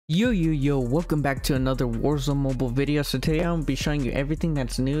Yo, welcome back to another Warzone mobile video. So today I'm gonna be showing you everything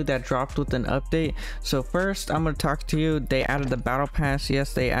that's new that dropped with an update. So first I'm gonna talk to you, they added the battle pass.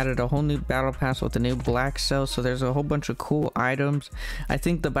 Yes, they added a whole new battle pass with a new black cell, so there's a whole bunch of cool items. I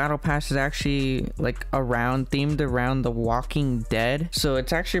think the battle pass is actually like themed around the Walking Dead, so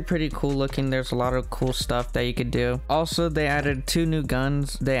it's actually pretty cool looking. There's a lot of cool stuff that you could do. Also, they added two new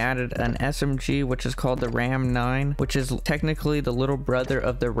guns. They added an SMG, which is called the Ram 9, which is technically the little brother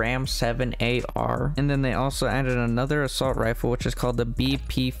of the Ram 7 AR, and then they also added another assault rifle, which is called the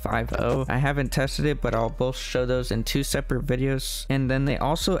BP50. I haven't tested it, but I'll both show those in two separate videos. And then they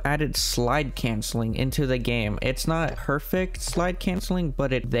also added slide canceling into the game. It's not perfect slide canceling,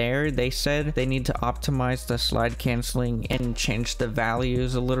 but they said they need to optimize the slide canceling and change the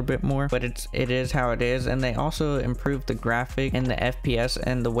values a little bit more, but it is how it is. And they also improved the graphic and the FPS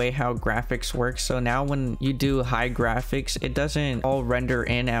and the way how graphics work. So now when you do high graphics, it doesn't all render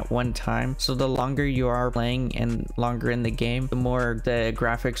in at one time, so the longer you are playing and longer in the game, the more the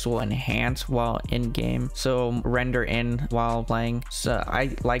graphics will enhance while in game, so render in while playing. So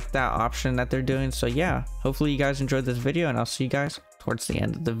I like that option that they're doing. So yeah, hopefully you guys enjoyed this video, and I'll see you guys towards the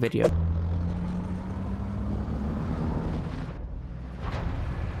end of the video.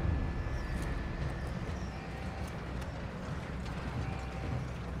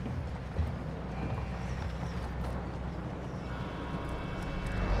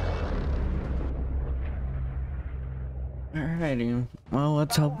 Alrighty, well,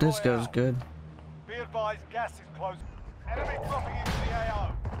 let's hope this goes good. Be advised, gas is closing. Enemy dropping into the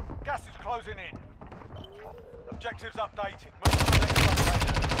AO. Gas is closing in. Objectives updated. Move to the next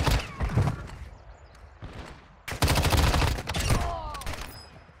location.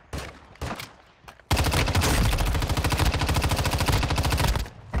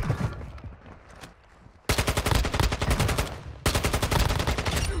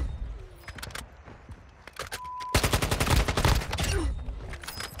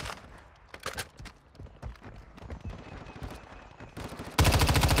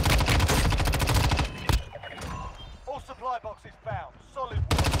 Supply box is found. Solid work.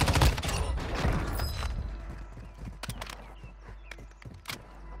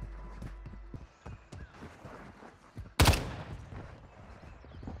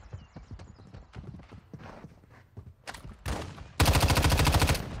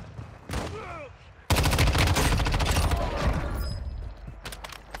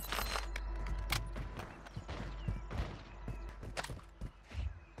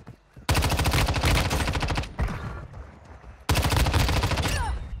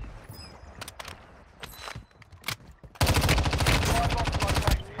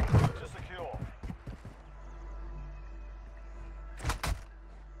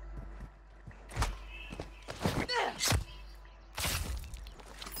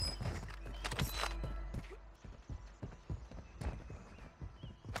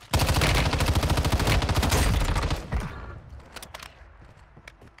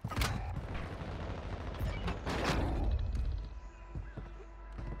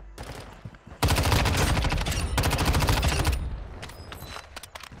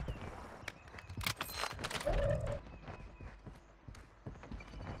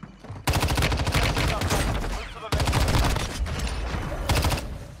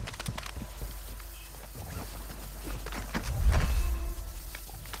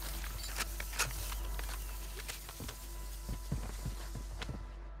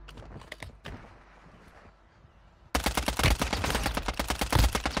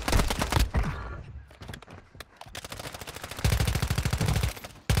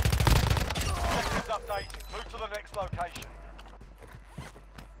 Updated. Move to the next location.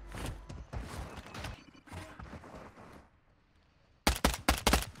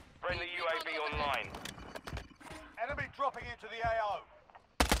 Friendly UAV online. Enemy dropping into the AO.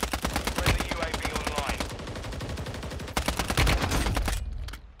 Friendly UAV online.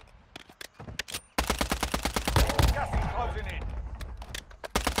 Gas is closing in.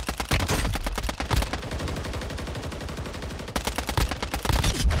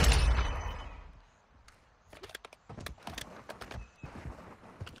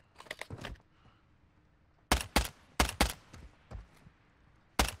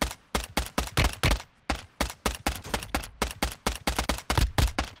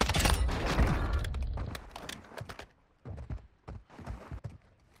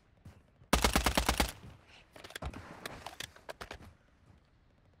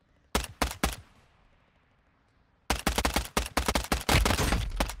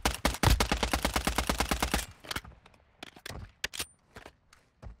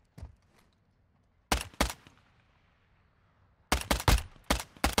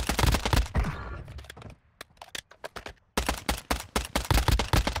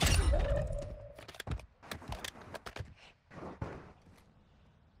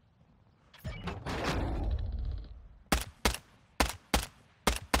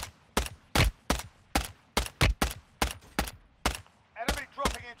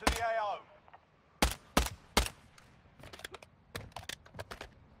 to the AO.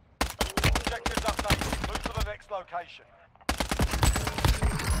 Objectives updated. Move to the next location.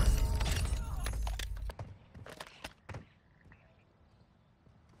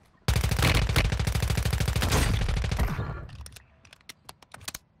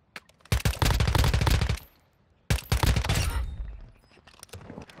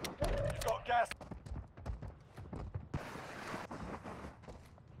 You've got gas.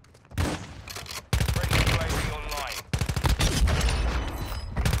 Friendly UAV online.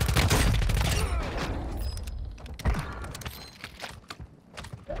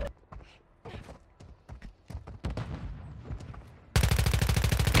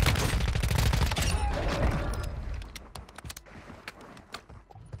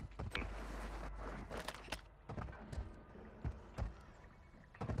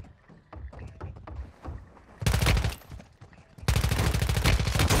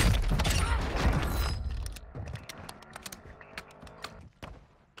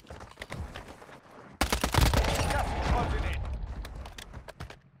 Gas is closing in.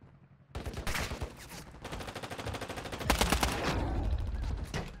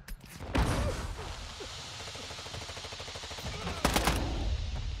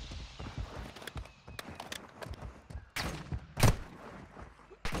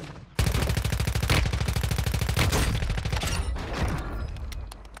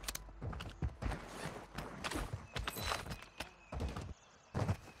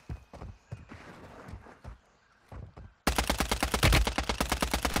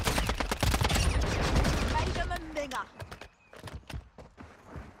 Made him a minger.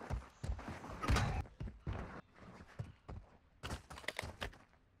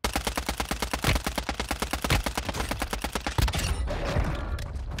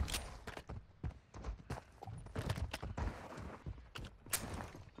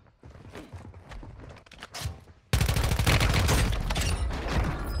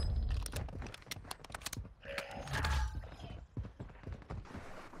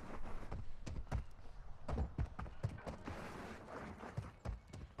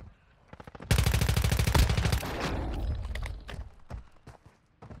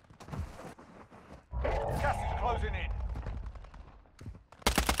 Gas is closing in.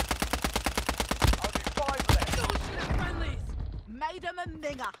 Only 5 left. Bullshit at friendlies. Made him a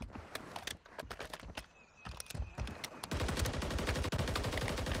minger.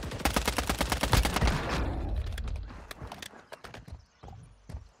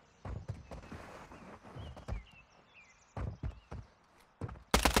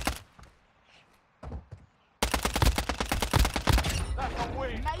 That's a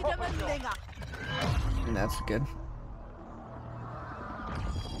win. Made him Proper a job. minger. That's good.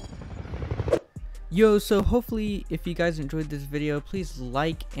 Yo, so hopefully if you guys enjoyed this video, please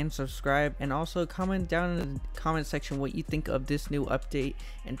like and subscribe, and also comment down in the comment section what you think of this new update,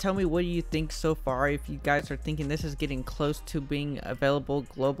 and tell me what you think so far, if you guys are thinking this is getting close to being available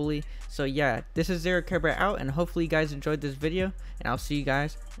globally. So yeah, this is Zero Care Bear out, and hopefully you guys enjoyed this video, and I'll see you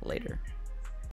guys later.